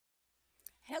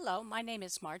Hello, my name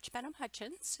is Marge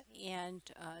Benham-Hutchins, and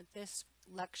this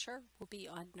lecture will be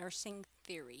on nursing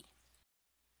theory.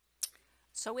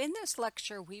 So in this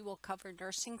lecture, we will cover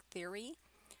nursing theory,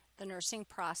 the nursing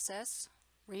process,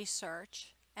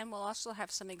 research, and we'll also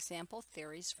have some example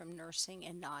theories from nursing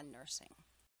and non-nursing.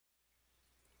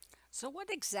 So what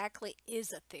exactly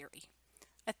is a theory?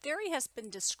 A theory has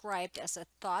been described as a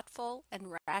thoughtful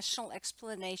and rational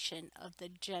explanation of the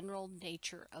general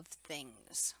nature of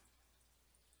things.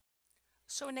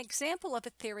 So an example of a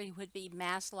theory would be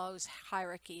Maslow's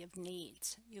hierarchy of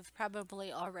needs. You've probably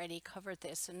already covered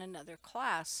this in another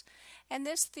class. And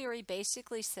this theory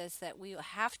basically says that we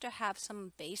have to have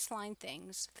some baseline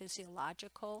things,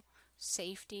 physiological,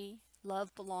 safety,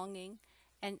 love, belonging,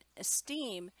 and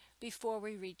esteem before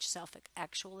we reach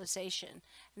self-actualization.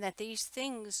 And that these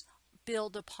things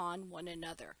build upon one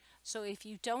another. So if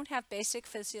you don't have basic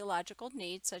physiological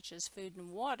needs such as food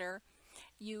and water,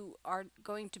 you are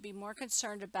going to be more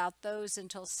concerned about those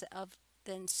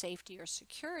than safety or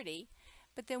security.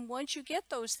 But then once you get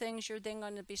those things, you're then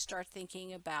going to start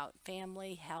thinking about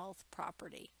family, health,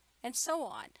 property, and so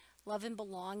on. Love and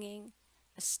belonging,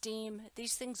 esteem,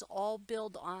 these things all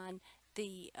build on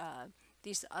these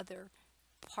other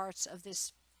parts of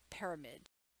this pyramid.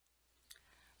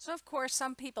 So of course,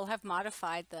 some people have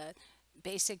modified the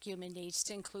basic human needs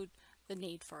to include the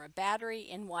need for a battery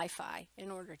and Wi-Fi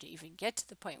in order to even get to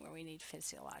the point where we need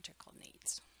physiological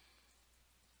needs.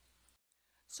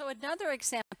 So another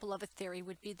example of a theory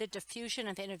would be the diffusion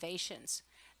of innovations.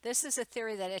 This is a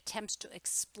theory that attempts to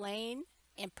explain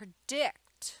and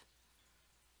predict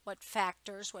what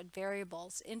factors, what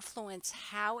variables influence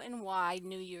how and why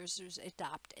new users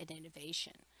adopt an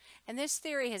innovation. And this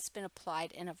theory has been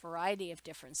applied in a variety of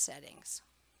different settings.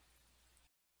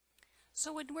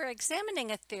 So when we're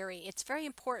examining a theory, it's very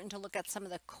important to look at some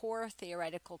of the core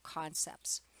theoretical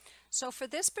concepts. So for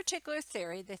this particular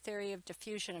theory, the theory of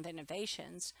diffusion of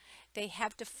innovations, they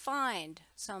have defined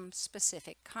some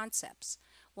specific concepts.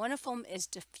 One of them is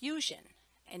diffusion,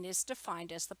 and is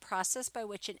defined as the process by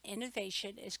which an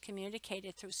innovation is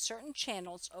communicated through certain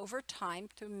channels over time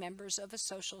through members of a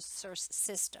social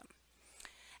system.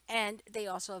 And they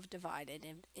also have divided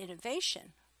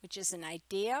innovation, which is an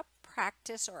idea,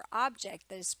 practice, or object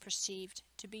that is perceived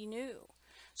to be new.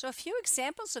 So a few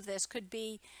examples of this could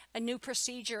be a new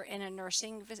procedure in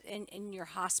in your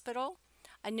hospital,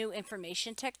 a new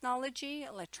information technology,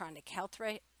 electronic health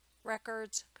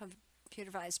records,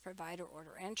 computerized provider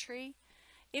order entry.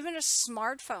 Even a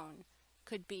smartphone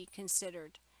could be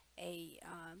considered a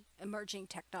emerging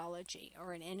technology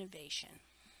or an innovation.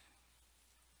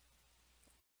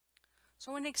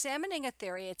 So when examining a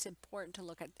theory, it's important to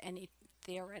look at any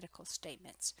theoretical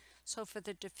statements. So for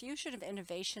the diffusion of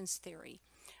innovations theory,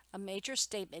 a major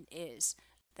statement is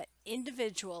that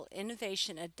individual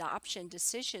innovation adoption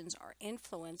decisions are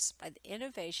influenced by the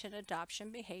innovation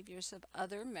adoption behaviors of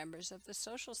other members of the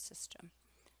social system.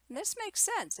 And this makes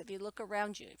sense if you look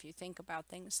around you, if you think about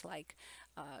things like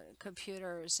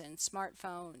computers and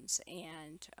smartphones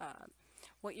and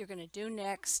what you're going to do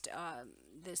next.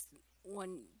 This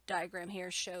one diagram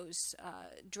here shows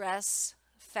dress,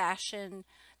 fashion.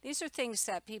 These are things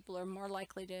that people are more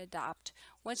likely to adopt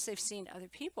once they've seen other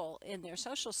people in their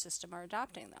social system are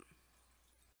adopting them.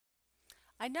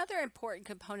 Another important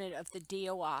component of the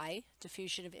DOI,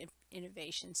 diffusion of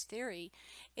innovations theory,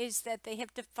 is that they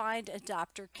have defined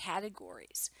adopter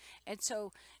categories. And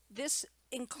so this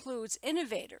includes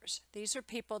innovators. These are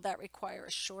people that require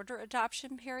a shorter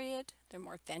adoption period. They're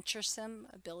more venturesome,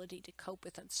 ability to cope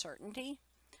with uncertainty.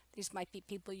 These might be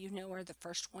people you know are the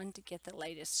first one to get the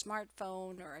latest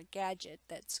smartphone or a gadget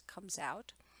that comes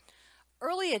out.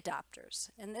 Early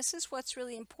adopters, and this is what's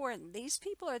really important. These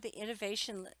people are the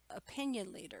innovation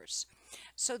opinion leaders.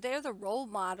 So they're the role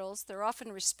models. They're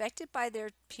often respected by their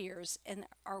peers and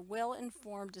are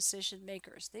well-informed decision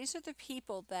makers. These are the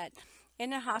people that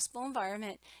in a hospital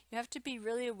environment, you have to be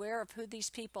really aware of who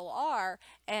these people are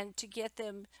and to get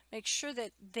them, make sure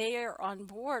that they are on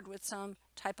board with some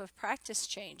type of practice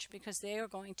change because they are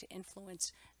going to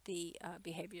influence the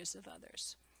behaviors of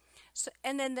others. So,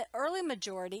 and then the early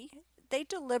majority, they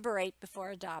deliberate before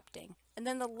adopting. And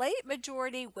then the late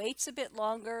majority waits a bit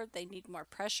longer. They need more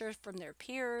pressure from their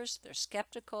peers. They're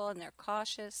skeptical and they're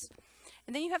cautious.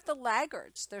 And then you have the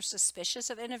laggards. They're suspicious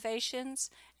of innovations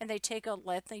and they take a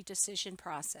lengthy decision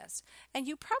process. And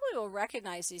you probably will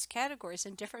recognize these categories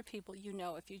in different people you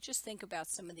know if you just think about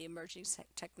some of the emerging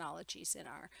technologies in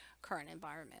our current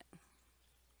environment.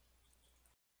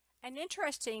 An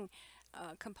interesting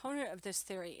component of this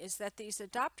theory is that these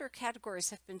adopter categories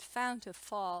have been found to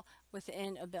fall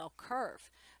within a bell curve.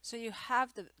 So you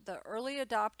have the early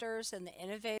adopters and the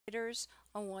innovators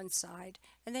on one side,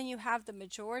 and then you have the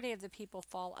majority of the people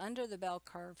fall under the bell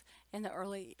curve in the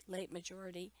early late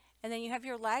majority, and then you have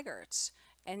your laggards.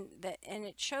 And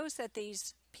it shows that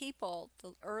these people,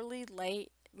 the early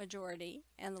late majority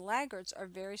and the laggards, are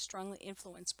very strongly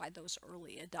influenced by those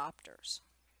early adopters.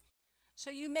 So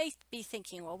you may be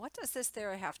thinking, well, what does this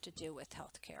theory have to do with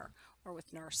healthcare or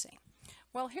with nursing?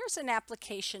 Well, here's an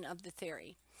application of the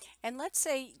theory. And let's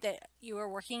say that you are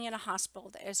working in a hospital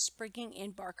that is bringing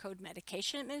in barcode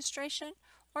medication administration,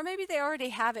 or maybe they already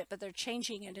have it, but they're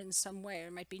changing it in some way.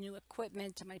 There might be new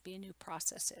equipment, it might be new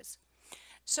processes.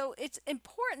 So it's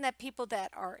important that people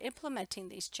that are implementing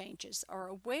these changes are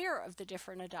aware of the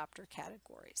different adopter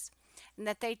categories, and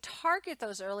that they target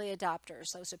those early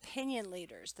adopters, those opinion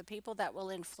leaders, the people that will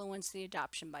influence the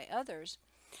adoption by others,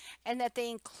 and that they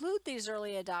include these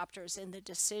early adopters in the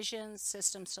decisions,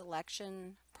 system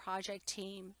selection, project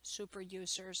team, super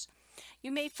users.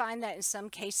 You may find that in some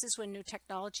cases when new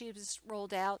technology is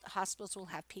rolled out, hospitals will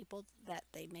have people that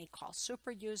they may call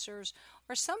super users,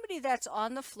 or somebody that's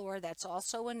on the floor that's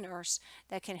also a nurse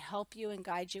that can help you and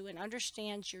guide you and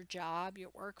understands your job,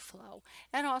 your workflow,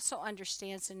 and also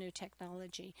understands the new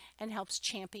technology and helps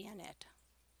champion it.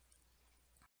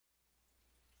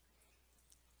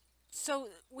 So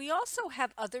we also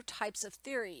have other types of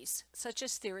theories, such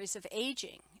as theories of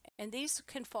aging, and these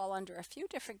can fall under a few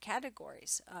different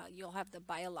categories. You'll have the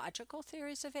biological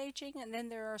theories of aging, and then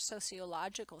there are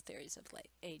sociological theories of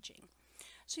aging.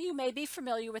 So you may be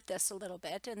familiar with this a little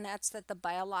bit, and that's that the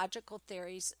biological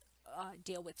theories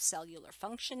deal with cellular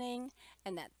functioning,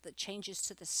 and that the changes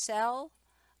to the cell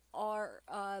are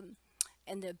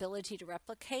and the ability to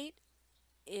replicate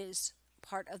is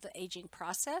part of the aging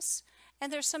process.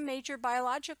 And there's some major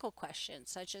biological questions,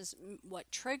 such as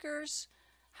what triggers,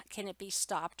 can it be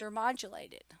stopped or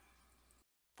modulated?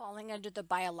 Falling under the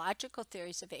biological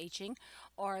theories of aging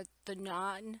are the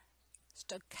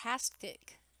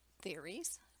non-stochastic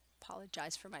theories,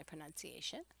 apologize for my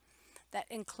pronunciation, that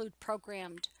include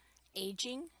programmed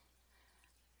aging,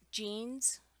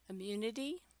 genes,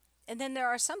 immunity, and then there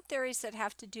are some theories that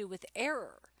have to do with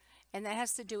error, and that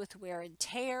has to do with wear and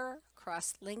tear,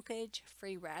 cross-linkage,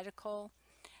 free radical,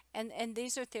 and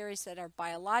these are theories that are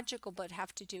biological but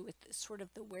have to do with sort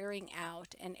of the wearing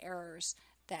out and errors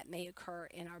that may occur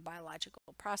in our biological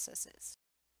processes.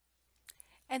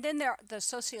 And then there are the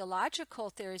sociological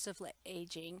theories of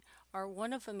aging.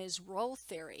 One of them is role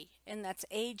theory, and that's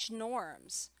age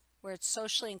norms, where it's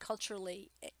socially and cultural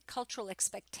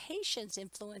expectations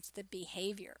influence the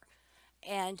behavior,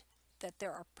 and that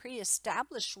there are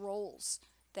pre-established roles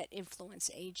that influence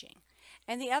aging.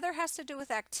 And the other has to do with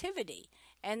activity,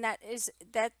 and that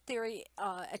theory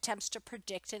attempts to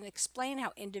predict and explain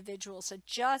how individuals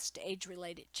adjust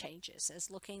age-related changes, as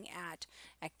looking at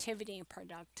activity and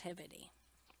productivity.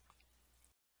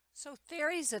 So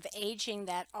theories of aging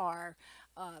that are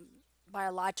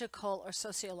biological or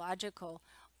sociological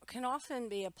can often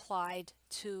be applied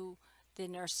to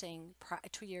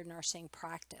your nursing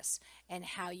practice and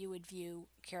how you would view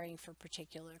caring for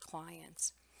particular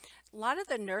clients. A lot of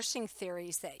the nursing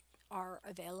theories that are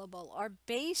available are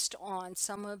based on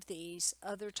some of these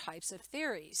other types of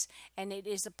theories, and it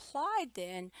is applied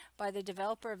then by the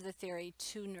developer of the theory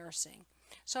to nursing.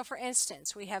 So for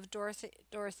instance, we have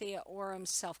Dorothea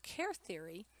Orum's self-care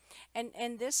theory,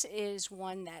 and this is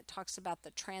one that talks about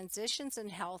the transitions in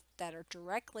health that are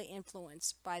directly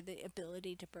influenced by the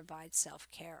ability to provide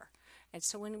self-care. And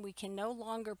so when we can no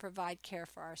longer provide care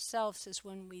for ourselves is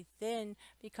when we then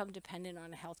become dependent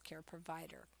on a healthcare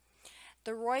provider.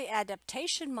 The Roy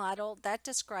adaptation model, that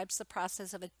describes the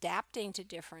process of adapting to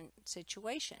different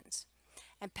situations.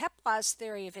 And Peplau's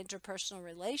theory of interpersonal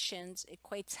relations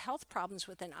equates health problems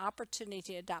with an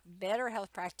opportunity to adopt better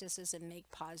health practices and make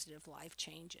positive life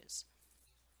changes.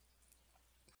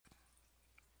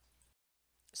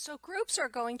 So groups are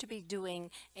going to be doing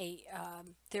a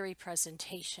theory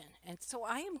presentation, and so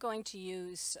I am going to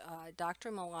use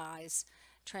Dr. Malai's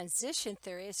transition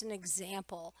theory as an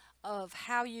example of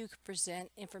how you could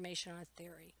present information on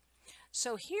theory.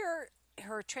 So here,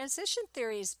 her transition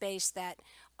theory is based that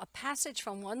a passage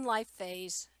from one life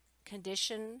phase,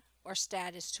 condition, or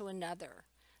status to another.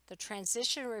 The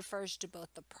transition refers to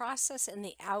both the process and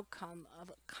the outcome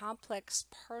of complex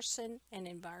person and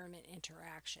environment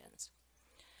interactions.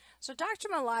 So Dr.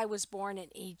 Malai was born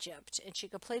in Egypt, and she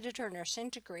completed her nursing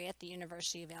degree at the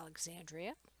University of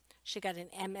Alexandria. She got an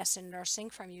MS in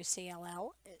nursing from UCLA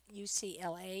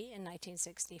in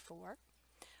 1964.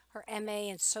 her MA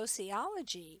in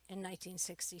sociology in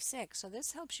 1966. So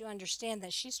this helps you understand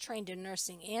that she's trained in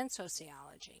nursing and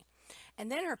sociology.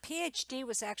 And then her PhD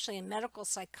was actually in medical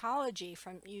psychology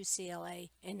from UCLA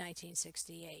in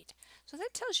 1968. So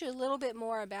that tells you a little bit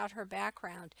more about her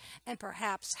background and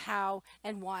perhaps how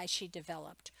and why she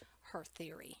developed her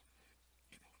theory.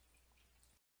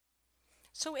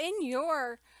 So in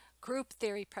your group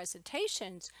theory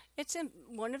presentations,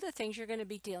 one of the things you're going to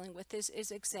be dealing with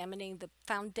is examining the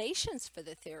foundations for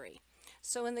the theory.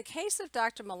 So in the case of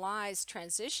Dr. Malai's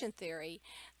transition theory,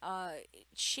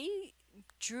 she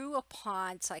drew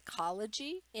upon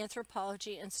psychology,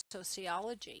 anthropology, and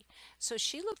sociology. So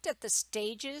she looked at the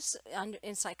stages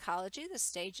in psychology, the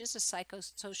stages of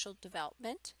psychosocial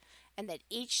development, and that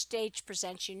each stage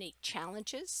presents unique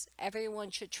challenges. Everyone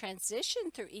should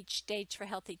transition through each stage for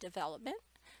healthy development.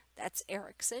 That's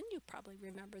Erickson. You probably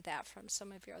remember that from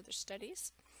some of your other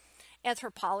studies.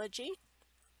 Anthropology.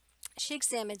 She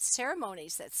examined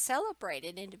ceremonies that celebrate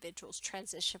an individual's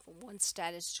transition from one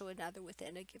status to another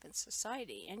within a given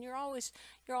society. And you're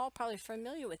all probably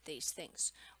familiar with these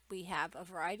things. We have a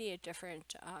variety of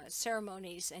different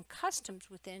ceremonies and customs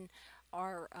within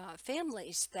our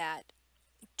families that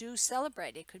do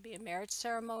celebrate. It could be a marriage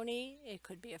ceremony, it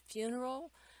could be a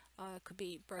funeral, it could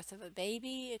be birth of a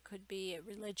baby, it could be a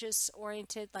religious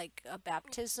oriented like a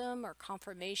baptism or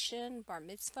confirmation, bar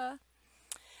mitzvah.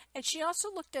 And she also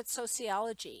looked at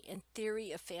sociology and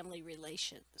theory of family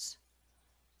relations.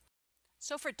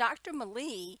 So for Dr.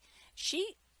 Malai,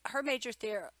 her major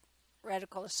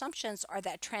theoretical assumptions are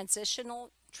that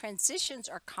transitions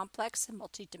are complex and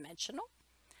multidimensional.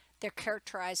 They're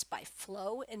characterized by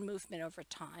flow and movement over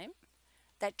time,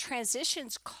 that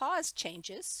transitions cause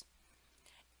changes,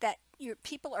 that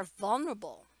people are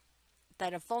vulnerable,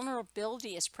 that a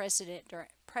vulnerability is present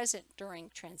during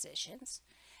transitions.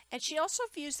 And she also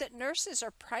views that nurses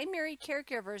are primary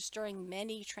caregivers during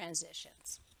many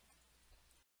transitions.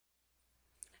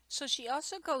 So she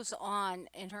also goes on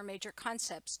in her major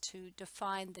concepts to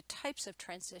define the types of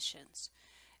transitions,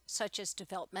 such as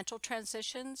developmental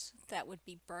transitions, that would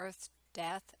be birth,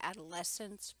 death,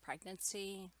 adolescence,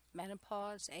 pregnancy,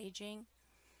 menopause, aging.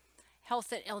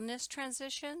 Health and illness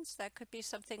transitions, that could be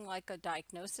something like a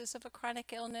diagnosis of a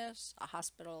chronic illness, a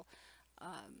hospital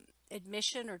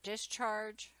admission or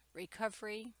discharge,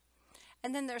 recovery.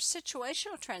 And then there's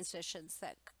situational transitions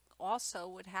that also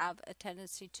would have a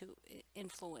tendency to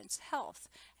influence health.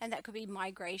 And that could be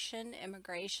migration,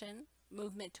 immigration,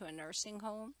 movement to a nursing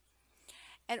home.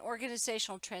 And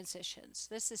organizational transitions.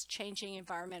 This is changing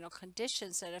environmental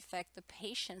conditions that affect the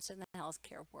patients and the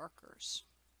healthcare workers.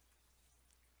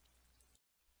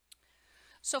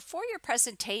 So for your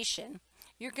presentation,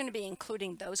 you're going to be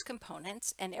including those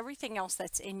components and everything else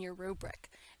that's in your rubric.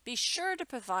 Be sure to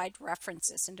provide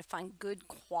references and to find good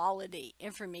quality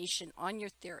information on your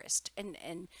theorist and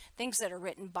things that are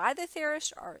written by the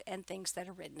theorist and things that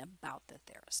are written about the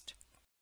theorist.